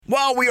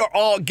while we are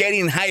all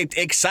getting hyped,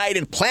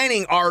 excited,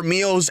 planning our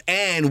meals,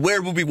 and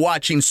where we'll be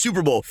watching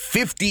Super Bowl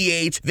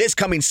 58 this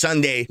coming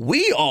Sunday,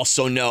 we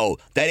also know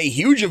that a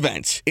huge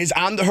event is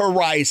on the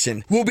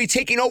horizon. We'll be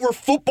taking over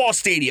football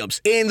stadiums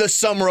in the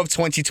summer of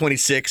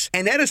 2026,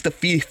 and that is the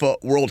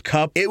FIFA World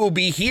Cup. It will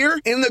be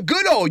here in the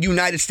good old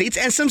United States,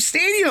 and some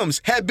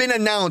stadiums have been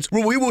announced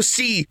where we will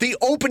see the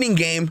opening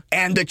game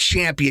and the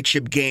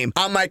championship game.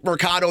 I'm Mike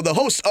Mercado, the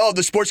host of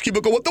the Sports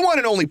Cubicle with the one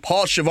and only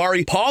Paul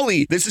Shivari.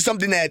 Paulie, this is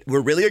something that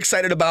we're really excited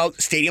about.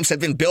 Stadiums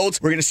have been built.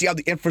 We're going to see how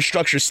the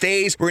infrastructure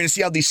stays. We're going to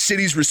see how these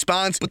cities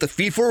respond. But the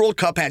FIFA World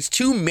Cup has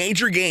two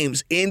major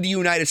games in the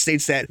United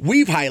States that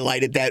we've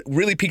highlighted that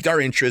really piqued our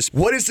interest.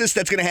 What is this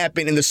that's going to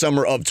happen in the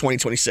summer of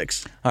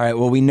 2026? All right,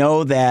 well, we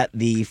know that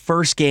the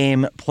first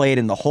game played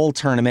in the whole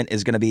tournament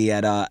is going to be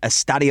at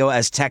Estadio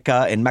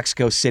Azteca in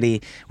Mexico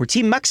City, where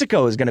Team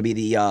Mexico is going to be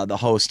the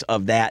host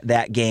of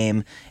that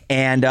game.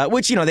 And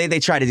which, they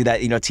try to do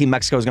that. Team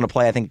Mexico is going to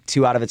play, I think,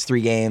 2 out of its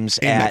 3 games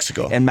in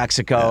Mexico.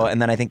 Yeah.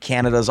 And then I think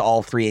Canada's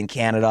all 3 in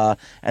Canada.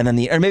 And then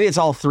or maybe it's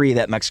all 3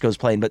 that Mexico's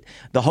playing. But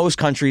the host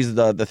countries,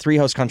 the 3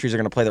 host countries are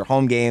going to play their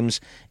home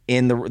games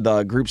in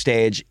the group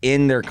stage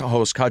in their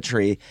host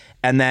country.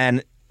 And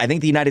then I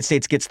think the United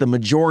States gets the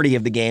majority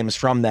of the games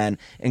from then,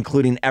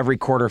 including every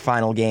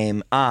quarterfinal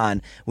game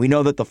on. We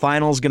know that the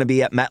final is going to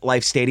be at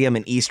MetLife Stadium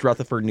in East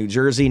Rutherford, New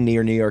Jersey,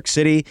 near New York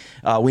City.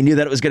 We knew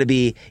that it was going to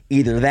be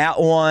either that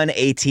one,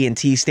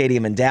 AT&T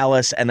Stadium in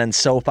Dallas, and then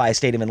SoFi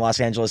Stadium in Los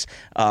Angeles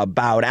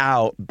bowed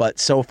out. But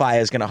SoFi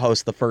is going to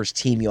host the first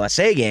Team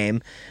USA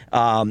game.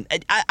 I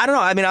don't know.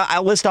 I mean,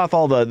 I'll list off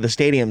all the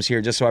stadiums here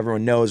just so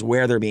everyone knows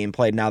where they're being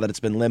played now that it's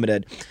been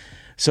limited.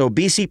 So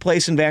BC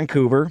Place in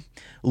Vancouver,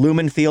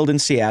 Lumen Field in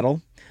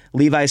Seattle,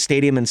 Levi's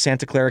Stadium in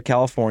Santa Clara,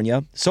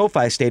 California,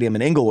 SoFi Stadium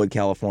in Inglewood,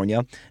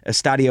 California,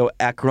 Estadio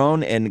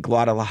Akron in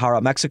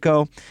Guadalajara,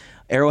 Mexico,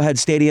 Arrowhead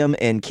Stadium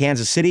in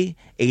Kansas City,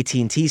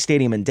 AT&T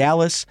Stadium in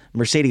Dallas,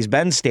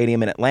 Mercedes-Benz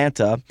Stadium in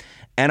Atlanta,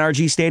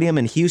 NRG Stadium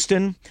in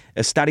Houston,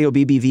 Estadio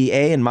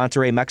BBVA in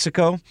Monterrey,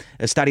 Mexico,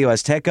 Estadio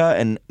Azteca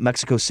in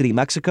Mexico City,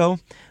 Mexico,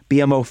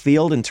 BMO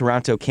Field in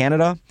Toronto,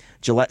 Canada,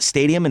 Gillette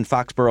Stadium in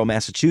Foxborough,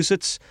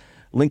 Massachusetts,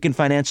 Lincoln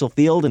Financial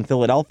Field in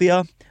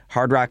Philadelphia,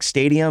 Hard Rock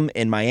Stadium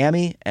in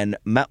Miami, and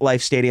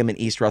MetLife Stadium in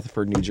East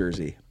Rutherford, New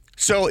Jersey.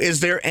 So is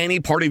there any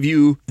part of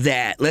you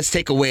that, let's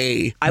take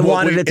away... I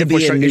wanted it to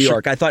be in New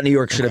York. I thought New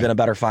York should have been a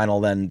better final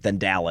than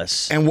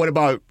Dallas. And what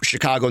about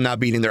Chicago not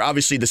being in there?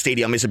 Obviously, the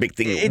stadium is a big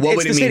thing. What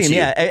would it mean to you?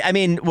 Yeah. I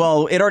mean,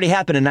 well, it already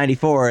happened in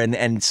 94,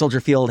 and Soldier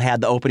Field had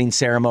the opening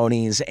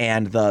ceremonies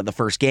and the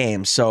first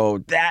game.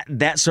 So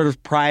that sort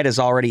of pride has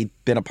already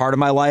been a part of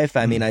my life.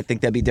 I mean, I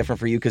think that'd be different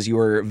for you because you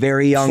were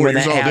very young when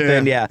that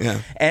happened. Yeah.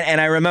 And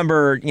I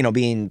remember,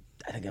 being...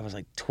 I think I was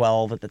like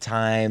 12 at the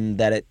time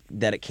that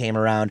it came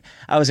around.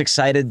 I was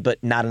excited,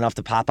 but not enough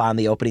to pop on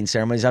the opening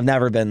ceremonies. I've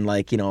never been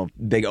like,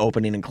 big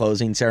opening and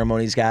closing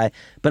ceremonies guy,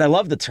 but I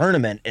love the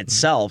tournament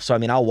itself. So, I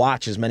mean, I'll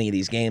watch as many of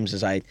these games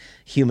as I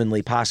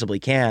humanly possibly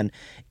can.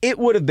 It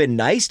would have been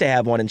nice to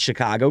have one in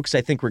Chicago because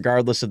I think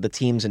regardless of the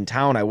teams in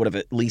town, I would have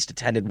at least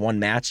attended one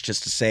match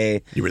just to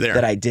say you were there.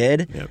 That I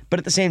did. Yep. But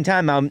at the same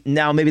time,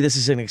 now maybe this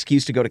is an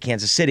excuse to go to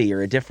Kansas City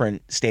or a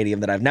different stadium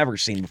that I've never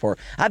seen before.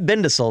 I've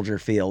been to Soldier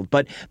Field,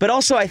 but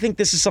also I think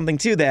this is something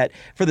too that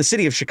for the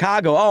city of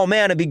Chicago, oh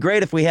man, it'd be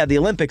great if we had the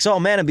Olympics. Oh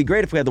man, it'd be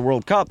great if we had the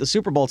World Cup, the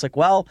Super Bowl. It's like,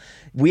 well,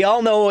 we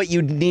all know what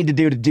you need to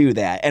do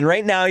that. And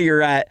right now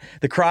you're at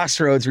the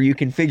crossroads where you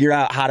can figure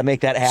out how to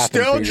make that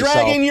happen. Still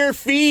dragging your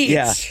feet.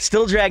 Yeah,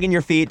 still dragging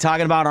your feet,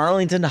 talking about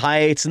Arlington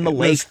Heights and the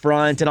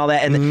lakefront and all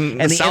that,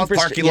 and the South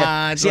parking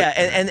lots. Yeah,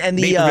 and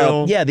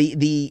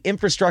the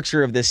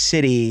infrastructure of this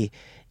city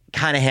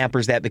kind of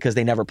hampers that because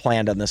they never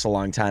planned on this a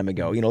long time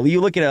ago.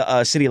 You look at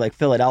a city like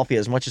Philadelphia,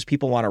 as much as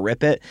people want to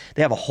rip it,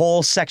 they have a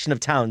whole section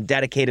of town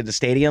dedicated to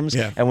stadiums.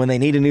 Yeah. And when they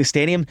need a new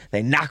stadium,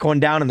 they knock one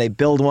down and they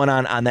build one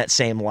on that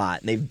same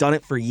lot. And they've done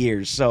it for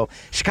years. So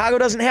Chicago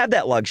doesn't have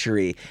that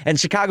luxury. And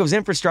Chicago's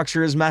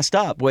infrastructure is messed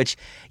up, which,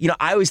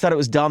 I always thought it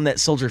was dumb that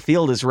Soldier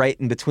Field is right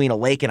in between a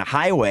lake and a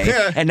highway.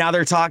 Yeah. And now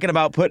they're talking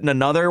about putting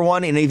another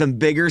one in an even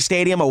bigger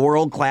stadium, a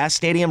world-class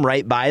stadium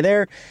right by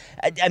there.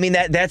 I mean,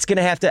 that's going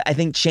to have to, I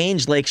think,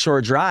 change Lakeshore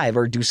Drive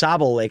or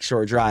DuSable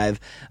Lakeshore Drive,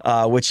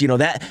 which,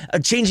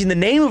 that changing the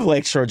name of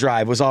Lakeshore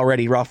Drive was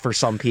already rough for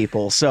some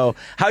people. So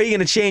how are you going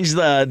to change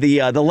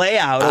the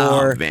layout?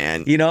 Oh,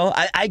 man.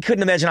 I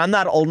couldn't imagine. I'm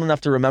not old enough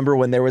to remember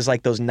when there was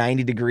like those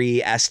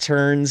 90-degree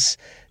S-turns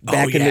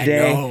back in the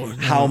day. No.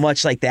 How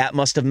much like that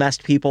must have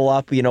messed people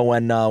up,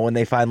 when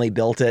they finally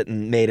built it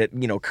and made it,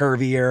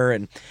 curvier.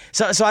 And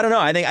so I don't know.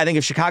 I think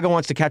if Chicago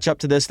wants to catch up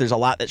to this, there's a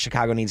lot that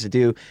Chicago needs to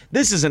do.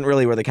 This isn't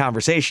really where the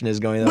conversation is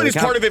going. But it's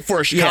part of it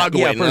for a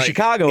Chicagoan. Yeah, for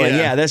Chicagoan.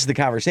 Yeah, this is the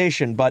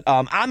conversation. But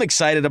I'm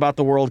excited about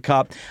the World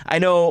Cup. I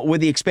know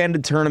with the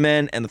expanded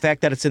tournament and the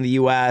fact that it's in the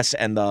U.S.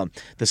 and the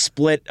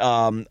split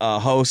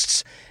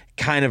hosts,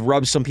 kind of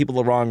rubs some people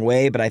the wrong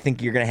way, but I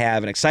think you're going to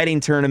have an exciting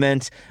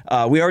tournament.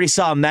 We already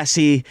saw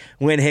Messi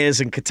win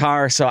his in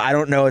Qatar, so I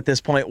don't know at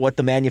this point what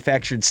the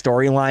manufactured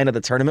storyline of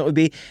the tournament would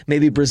be.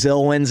 Maybe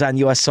Brazil wins on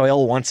U.S.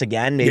 soil once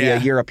again. Maybe a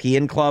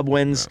European club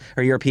wins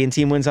or European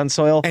team wins on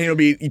soil. And it'll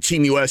be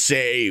Team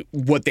USA,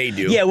 what they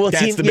do. Yeah, will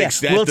Team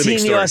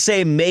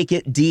USA make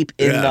it deep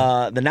in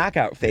the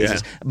knockout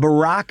phases? Yeah.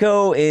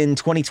 Morocco in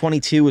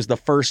 2022 was the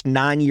first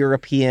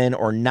non-European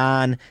or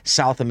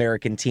non-South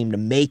American team to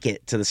make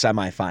it to the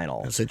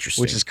semifinal. That's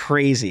interesting. Which is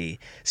crazy.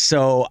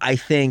 So I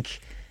think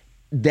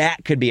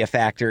that could be a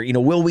factor.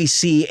 Will we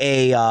see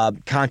a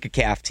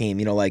CONCACAF team,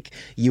 like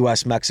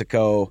U.S.,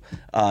 Mexico,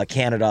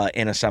 Canada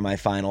in a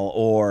semifinal?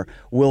 Or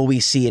will we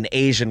see an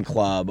Asian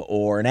club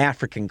or an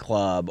African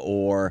club?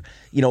 Or,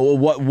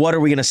 what are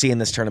we going to see in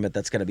this tournament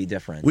that's going to be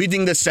different? We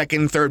think the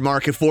second, third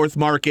market, fourth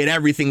market,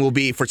 everything will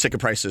be for ticket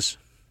prices.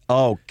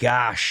 Oh,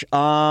 gosh.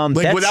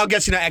 Without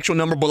guessing an actual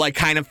number, but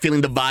kind of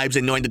feeling the vibes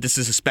and knowing that this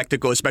is a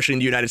spectacle, especially in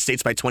the United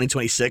States by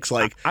 2026.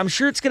 I'm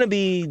sure it's going to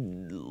be,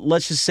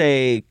 let's just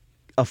say,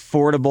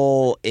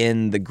 affordable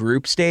in the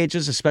group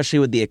stages, especially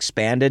with the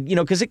expanded,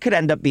 because it could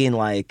end up being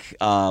like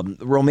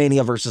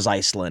Romania versus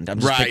Iceland. I'm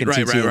just picking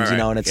two teams,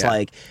 and it's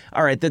like,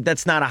 all right,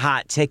 that's not a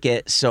hot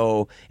ticket.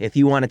 So if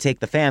you want to take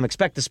the fam,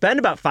 expect to spend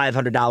about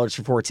 $500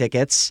 for 4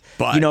 tickets.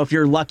 But, if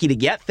you're lucky to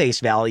get face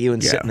value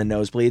and sit in the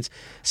nosebleeds.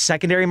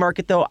 Secondary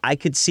market, though, I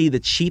could see the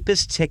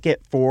cheapest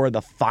ticket for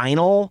the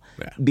final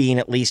being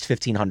at least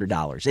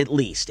 $1,500. At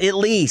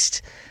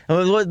least.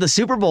 The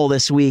Super Bowl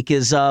this week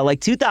is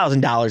like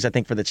 $2,000, I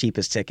think, for the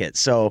cheapest ticket.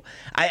 So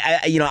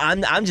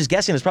I'm just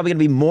guessing it's probably going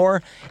to be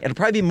more. It'll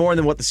probably be more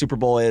than what the Super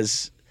Bowl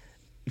is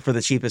for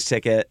the cheapest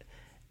ticket.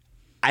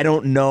 I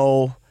don't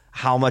know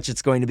how much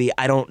it's going to be.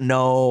 I don't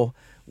know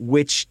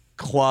which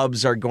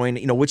clubs are going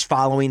to, which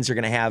followings are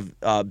going to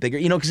have bigger,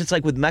 because it's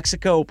like with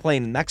Mexico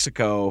playing in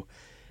Mexico,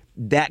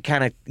 that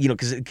kind of,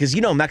 because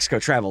Mexico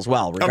travels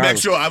well.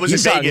 Mexico, I was in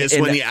Vegas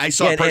I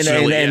saw it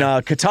personally. And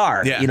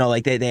Qatar,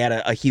 like they had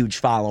a huge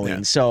following.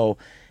 Yeah. So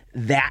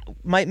that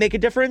might make a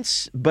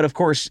difference. But of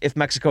course, if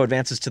Mexico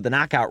advances to the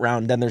knockout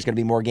round, then there's going to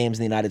be more games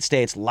in the United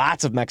States.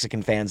 Lots of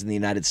Mexican fans in the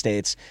United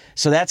States.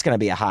 So that's going to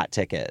be a hot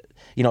ticket.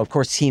 Of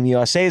course, Team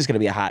USA is going to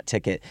be a hot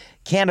ticket.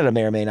 Canada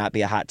may or may not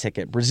be a hot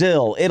ticket.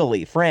 Brazil,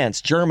 Italy,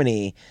 France,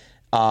 Germany,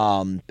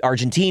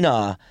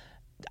 Argentina.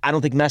 I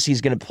don't think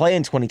Messi's going to play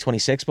in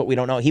 2026, but we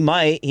don't know. He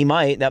might.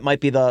 That might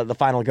be the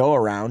final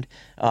go-around.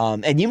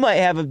 And you might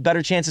have a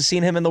better chance of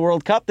seeing him in the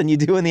World Cup than you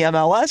do in the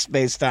MLS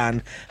based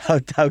on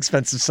how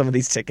expensive some of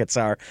these tickets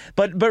are.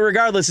 But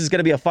regardless, it's going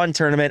to be a fun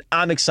tournament.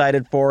 I'm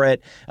excited for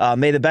it.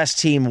 May the best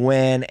team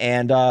win,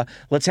 and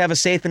let's have a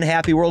safe and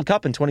happy World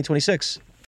Cup in 2026.